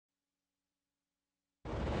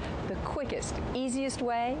quickest, easiest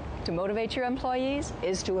way to motivate your employees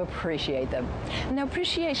is to appreciate them. Now,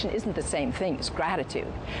 appreciation isn't the same thing as gratitude.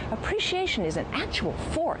 Appreciation is an actual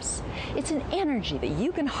force. It's an energy that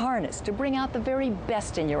you can harness to bring out the very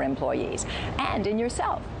best in your employees and in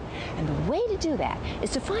yourself. And the way to do that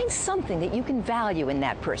is to find something that you can value in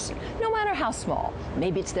that person, no matter how small.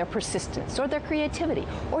 Maybe it's their persistence or their creativity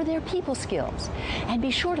or their people skills. And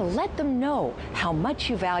be sure to let them know how much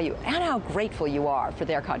you value and how grateful you are for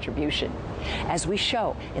their contribution. As we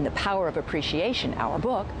show in The Power of Appreciation, our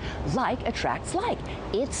book, like attracts like.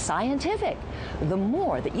 It's scientific. The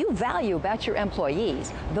more that you value about your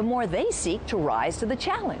employees, the more they seek to rise to the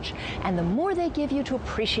challenge, and the more they give you to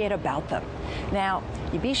appreciate about them. Now,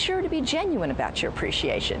 you be sure to be genuine about your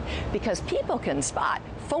appreciation, because people can spot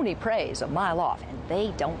phony praise a mile off, and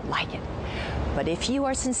they don't like it. But if you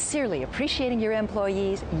are sincerely appreciating your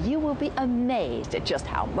employees, you will be amazed at just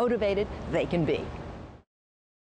how motivated they can be.